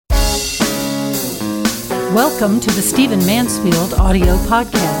Welcome to the Stephen Mansfield audio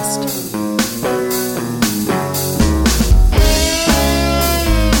podcast.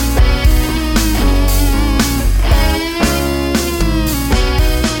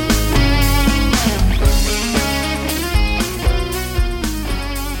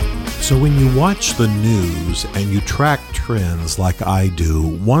 So when you watch the news and you track trends like I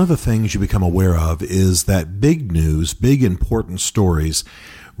do, one of the things you become aware of is that big news, big important stories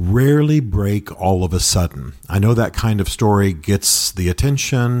rarely break all of a sudden. I know that kind of story gets the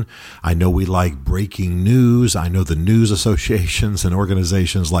attention. I know we like breaking news. I know the news associations and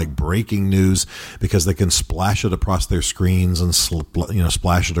organizations like breaking news because they can splash it across their screens and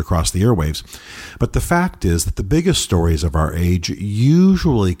splash it across the airwaves. But the fact is that the biggest stories of our age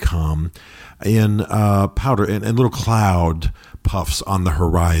usually come in powder and little cloud puffs on the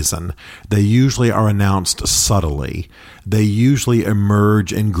horizon. They usually are announced subtly. They usually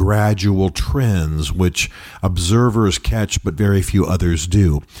emerge in gradual trends, which observers catch, but very few others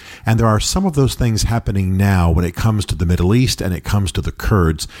do. And there are some of those things happening now when it comes to the Middle East and it comes to the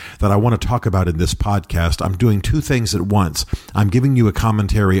Kurds that I want to talk about in this podcast. I'm doing two things at once. I'm giving you a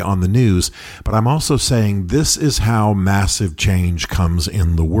commentary on the news, but I'm also saying this is how massive change comes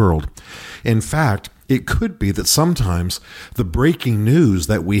in the world. In fact, it could be that sometimes the breaking news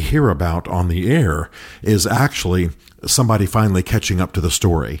that we hear about on the air is actually somebody finally catching up to the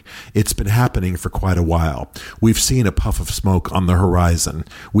story. It's been happening for quite a while. We've seen a puff of smoke on the horizon.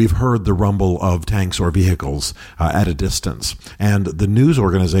 We've heard the rumble of tanks or vehicles at a distance. And the news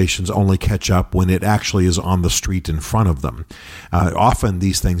organizations only catch up when it actually is on the street in front of them. Often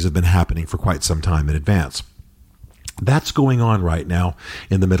these things have been happening for quite some time in advance. That's going on right now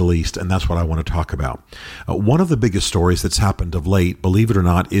in the Middle East, and that's what I want to talk about. One of the biggest stories that's happened of late, believe it or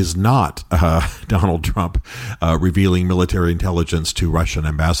not, is not Donald Trump revealing military intelligence to Russian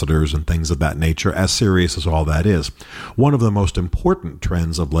ambassadors and things of that nature, as serious as all that is. One of the most important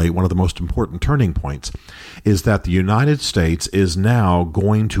trends of late, one of the most important turning points, is that the United States is now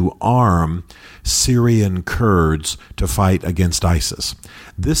going to arm Syrian Kurds to fight against ISIS.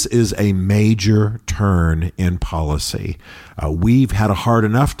 This is a major turn in policy. We've had a hard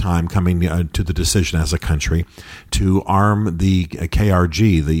enough time coming to the decision as a country to arm the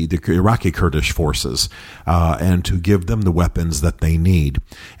KRG, the Iraqi Kurdish forces, and to give them the weapons that they need.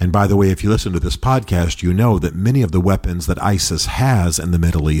 And by the way, if you listen to this podcast, you know that many of the weapons that ISIS has in the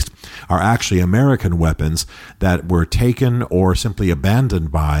Middle East are actually American weapons that were taken or simply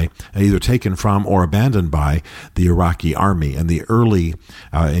abandoned by, either taken from or abandoned by the Iraqi army. And the early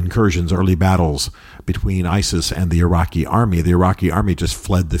incursions, early battles between ISIS and the Iraqi army just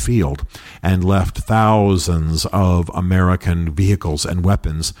fled the field and left thousands of American vehicles and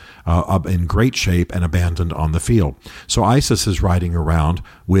weapons in great shape and abandoned on the field. So ISIS is riding around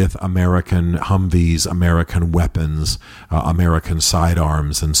with American Humvees, American weapons, American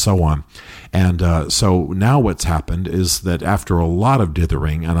sidearms, and so on. And so now what's happened is that after a lot of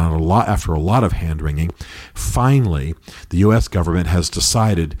dithering and after a lot of hand-wringing, finally the U.S. government has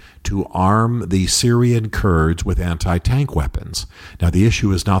decided to arm the Syrian Kurds with anti-tank weapons. Now, the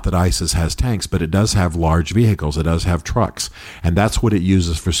issue is not that ISIS has tanks, but it does have large vehicles. It does have trucks. And that's what it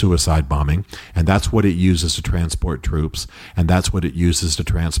uses for suicide bombing. And that's what it uses to transport troops. And that's what it uses to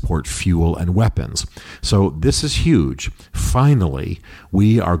transport fuel and weapons. So this is huge. Finally,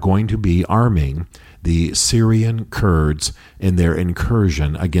 we are going to be arming the Syrian Kurds in their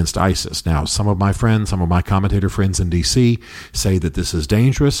incursion against ISIS. Now, some of my commentator friends in D.C. say that this is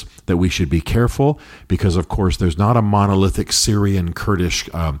dangerous, that we should be careful, because, of course, there's not a monolithic Syrian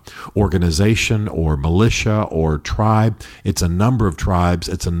Kurdish organization or militia or tribe. It's a number of tribes,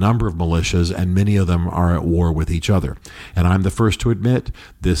 it's a number of militias, and many of them are at war with each other. And I'm the first to admit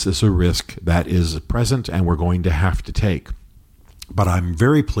this is a risk that is present and we're going to have to take. But I'm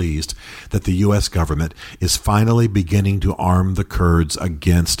very pleased that the U.S. government is finally beginning to arm the Kurds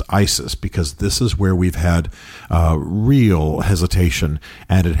against ISIS, because this is where we've had real hesitation,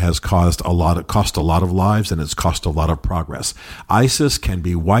 and it has cost a lot of lives, and it's cost a lot of progress. ISIS can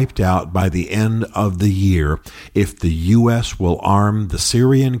be wiped out by the end of the year if the U.S. will arm the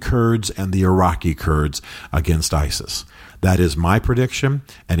Syrian Kurds and the Iraqi Kurds against ISIS. That is my prediction,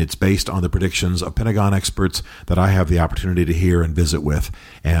 and it's based on the predictions of Pentagon experts that I have the opportunity to hear and visit with.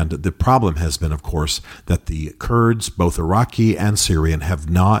 And the problem has been, of course, that the Kurds, both Iraqi and Syrian, have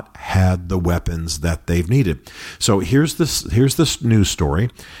not had the weapons that they've needed. So here's this news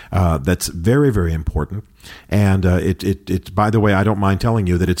story that's very, very important. And it by the way, I don't mind telling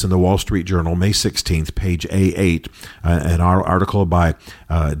you that it's in the Wall Street Journal, May 16th, page A8, an article by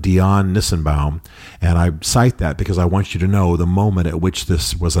Dion Nissenbaum. And I cite that because I want you to know the moment at which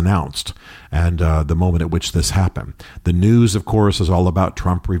this was announced and the moment at which this happened. The news, of course, is all about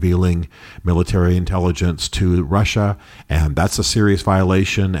Trump revealing military intelligence to Russia, and that's a serious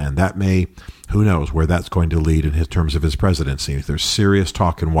violation, and that may, who knows where that's going to lead in terms of his presidency. There's serious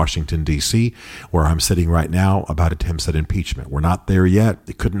talk in Washington, D.C., where I'm sitting right now, about attempts at impeachment. We're not there yet.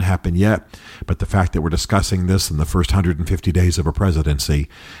 It couldn't happen yet. But the fact that we're discussing this in the first 150 days of a presidency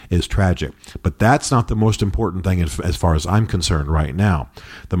is tragic. But that's not the most important thing as far as I'm concerned right now.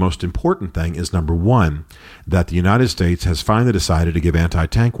 The most important thing is, number one, that the United States has finally decided to give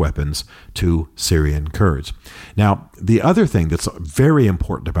anti-tank weapons to Syrian Kurds. Now, the other thing that's very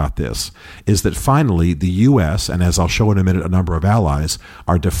important about this is that finally the U.S., and as I'll show in a minute, a number of allies,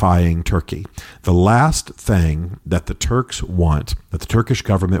 are defying Turkey. The last thing that the Turks want, that the Turkish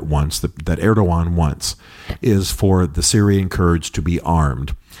government wants, that Erdogan wants, is for the Syrian Kurds to be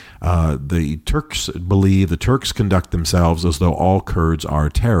armed. The Turks conduct themselves as though all Kurds are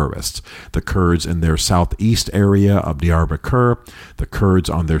terrorists. The Kurds in their southeast area of Diyarbakir, the Kurds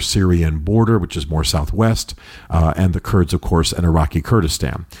on their Syrian border, which is more southwest, and the Kurds, of course, in Iraqi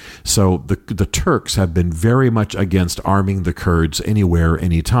Kurdistan. So the Turks have been very much against arming the Kurds anywhere,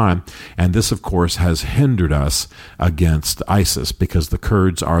 anytime. And this, of course, has hindered us against ISIS because the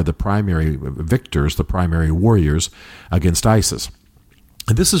Kurds are the primary victors, the primary warriors against ISIS.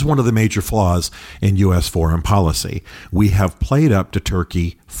 And this is one of the major flaws in U.S. foreign policy. We have played up to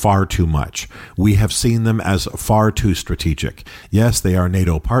Turkey far too much. We have seen them as far too strategic. Yes, they are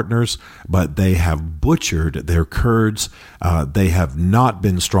NATO partners, but they have butchered their Kurds. They have not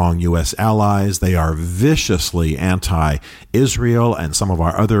been strong U.S. allies. They are viciously anti-Israel and some of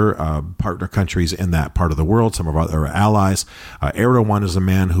our other partner countries in that part of the world, some of our other allies. Erdogan is a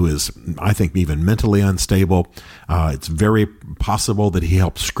man who is, I think, even mentally unstable. It's very possible that he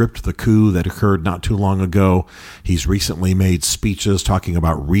helped script the coup that occurred not too long ago. He's recently made speeches talking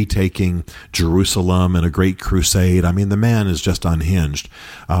about retaking Jerusalem in a great crusade. I mean, the man is just unhinged.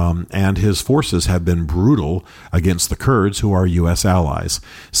 And his forces have been brutal against the Kurds, who are U.S. allies.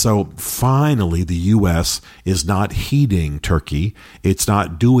 So finally, the U.S. is not heeding Turkey. It's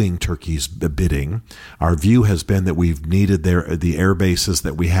not doing Turkey's bidding. Our view has been that we've needed the air bases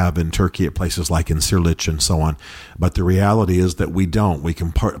that we have in Turkey at places like in Sirlic and so on. But the reality is that we don't. We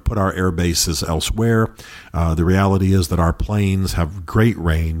can put our air bases elsewhere. The reality is that our planes have great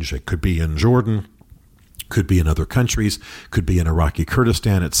range. It could be in Jordan, could be in other countries, could be in Iraqi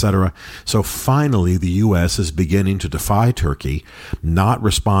Kurdistan, etc. So finally, the U.S. is beginning to defy Turkey, not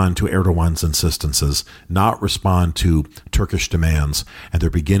respond to Erdogan's insistences, not respond to Turkish demands, and they're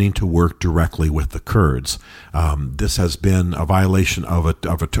beginning to work directly with the Kurds. This has been a violation of a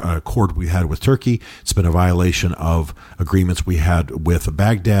accord we had with Turkey. It's been a violation of agreements we had with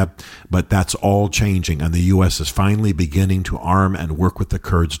Baghdad, but that's all changing, and the U.S. is finally beginning to arm and work with the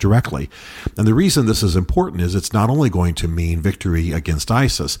Kurds directly. And the reason this is important is it's not only going to mean victory against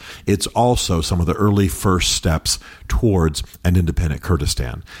ISIS, it's also some of the early first steps towards an independent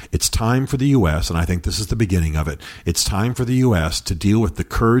Kurdistan. It's time for the U.S., and I think this is the beginning of it, it's time for the U.S. to deal with the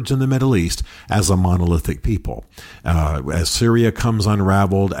Kurds in the Middle East as a monolithic people. As Syria comes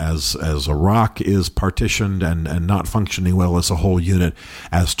unraveled, as Iraq is partitioned and not functioning well as a whole unit,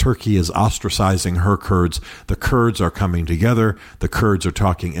 as Turkey is ostracizing her Kurds, the Kurds are coming together, the Kurds are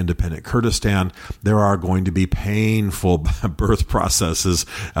talking independent Kurdistan. There are going to be painful birth processes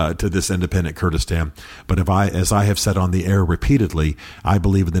to this independent Kurdistan. But as I have said on the air repeatedly, I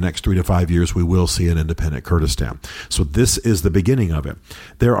believe in the next 3 to 5 years we will see an independent Kurdistan. So this is the beginning of it.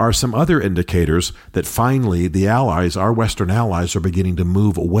 There are some other indicators that finally the allies, our Western allies, are beginning to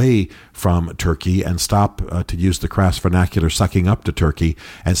move away from Turkey and stop, to use the crass vernacular, sucking up to Turkey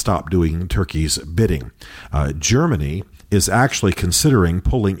and stop doing Turkey's bidding. Germany is actually considering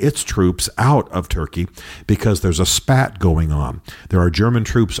pulling its troops out of Turkey because there's a spat going on. There are German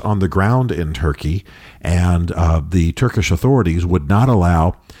troops on the ground in Turkey, and the Turkish authorities would not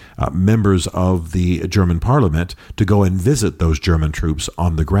allow members of the German parliament to go and visit those German troops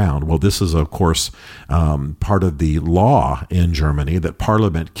on the ground. Well, this is, of course, part of the law in Germany, that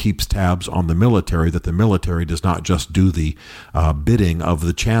parliament keeps tabs on the military, that the military does not just do the bidding of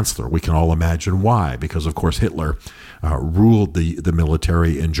the chancellor. We can all imagine why, because, of course, Hitler ruled the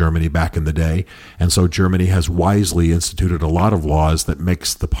military in Germany back in the day. And so Germany has wisely instituted a lot of laws that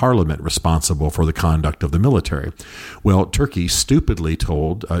makes the parliament responsible for the conduct of the military. Well, Turkey stupidly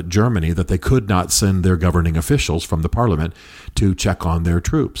told Germany that they could not send their governing officials from the parliament to check on their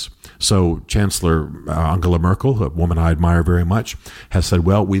troops. So Chancellor Angela Merkel, a woman I admire very much, has said,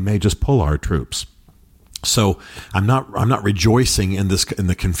 well, we may just pull our troops. So I'm not rejoicing in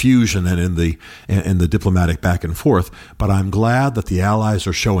the confusion and in the diplomatic back and forth, but I'm glad that the Allies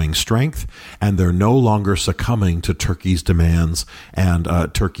are showing strength and they're no longer succumbing to Turkey's demands and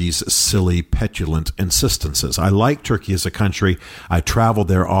Turkey's silly, petulant insistences. I like Turkey as a country. I travel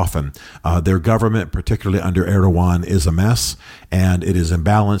there often. Their government, particularly under Erdogan, is a mess, and it is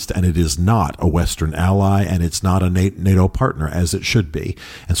imbalanced, and it is not a Western ally, and it's not a NATO partner as it should be.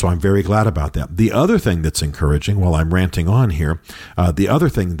 And so I'm very glad about that. The other thing that's encouraging, while I'm ranting on here, the other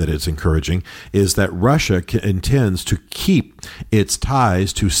thing that is encouraging is that Russia intends to keep its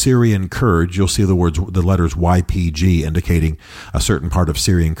ties to Syrian Kurds. You'll see the letters YPG indicating a certain part of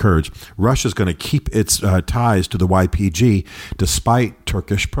Syrian Kurds. Russia's going to keep its ties to the YPG despite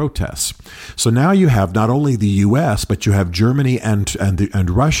Turkish protests. So now you have not only the U.S., but you have Germany and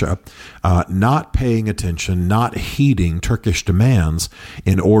Russia not paying attention, not heeding Turkish demands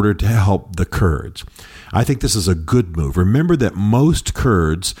in order to help the Kurds. I think this is a good move. Remember that most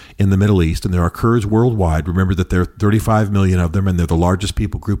Kurds in the Middle East, and there are Kurds worldwide, remember that there are 35 million of them, and they're the largest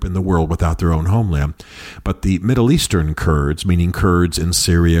people group in the world without their own homeland. But the Middle Eastern Kurds, meaning Kurds in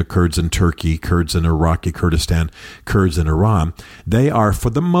Syria, Kurds in Turkey, Kurds in Iraqi Kurdistan, Kurds in Iran, they are for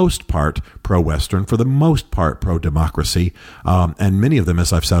the most part pro-Western, for the most part pro-democracy, and many of them,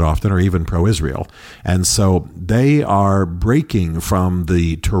 as I've said often, are even pro-Israel. And so they are breaking from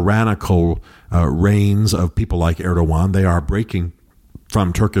the tyrannical reigns of people like Erdogan. They are breaking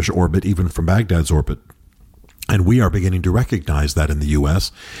from Turkish orbit, even from Baghdad's orbit. And we are beginning to recognize that in the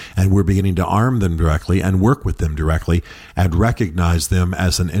U.S., and we're beginning to arm them directly and work with them directly and recognize them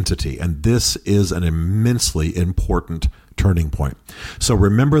as an entity. And this is an immensely important turning point. So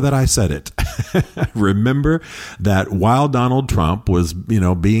remember that I said it. Remember that while Donald Trump was,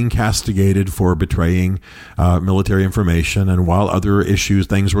 being castigated for betraying military information, and while other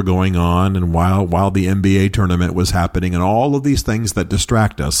things were going on, and while the NBA tournament was happening, and all of these things that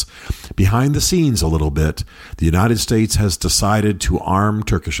distract us, behind the scenes a little bit, the United States has decided to arm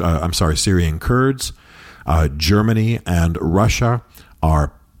Syrian Kurds. Germany and Russia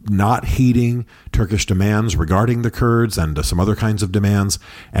are not heeding Turkish demands regarding the Kurds and some other kinds of demands,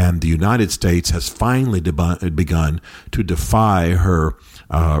 and the United States has finally begun to defy her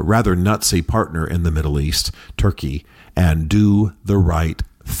rather nutsy partner in the Middle East, Turkey, and do the right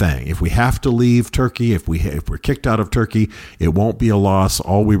thing. If we have to leave Turkey, if we're kicked out of Turkey, it won't be a loss.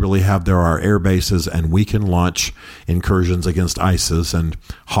 All we really have there are air bases, and we can launch incursions against ISIS and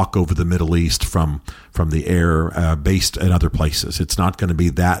hawk over the Middle East from the air based in other places. It's not going to be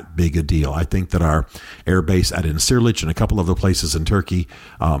that big a deal. I think that our air base at Incirlic and a couple of other places in Turkey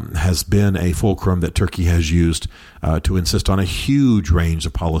has been a fulcrum that Turkey has used to insist on a huge range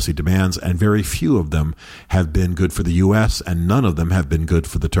of policy demands, and very few of them have been good for the U.S., and none of them have been good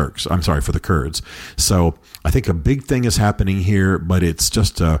for the for the Kurds. So I think a big thing is happening here, but it's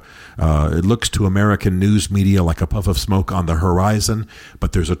just it looks to American news media like a puff of smoke on the horizon,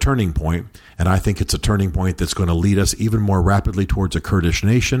 but there's a turning point, and I think it's a turning point that's going to lead us even more rapidly towards a Kurdish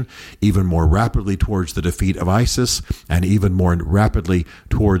nation, even more rapidly towards the defeat of ISIS, and even more rapidly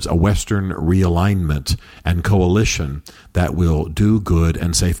towards a Western realignment and coalition that will do good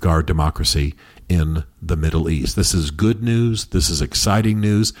and safeguard democracy in the Middle East. This is good news, this is exciting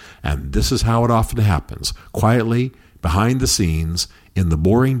news, and this is how it often happens. Quietly, behind the scenes, in the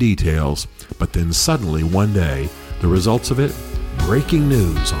boring details, but then suddenly one day, the results of it, breaking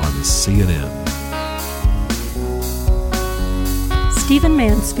news on CNN. Stephen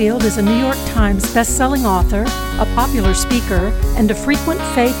Mansfield is a New York Times best-selling author, a popular speaker, and a frequent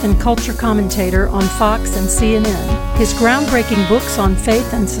faith and culture commentator on Fox and CNN. His groundbreaking books on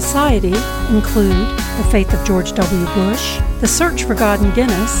faith and society include The Faith of George W. Bush, The Search for God in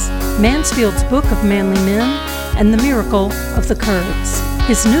Guinness, Mansfield's Book of Manly Men, and The Miracle of the Kurds.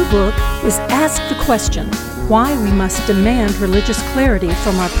 His new book is Ask the Question: Why We Must Demand Religious Clarity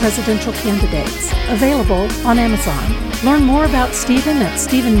from Our Presidential Candidates, available on Amazon. Learn more about Stephen at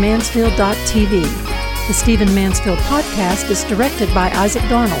stephenmansfield.tv. The Stephen Mansfield podcast is directed by Isaac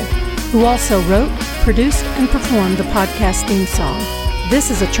Darnold, who also wrote, produced, and performed the podcast theme song.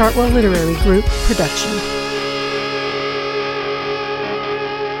 This is a Chartwell Literary Group production.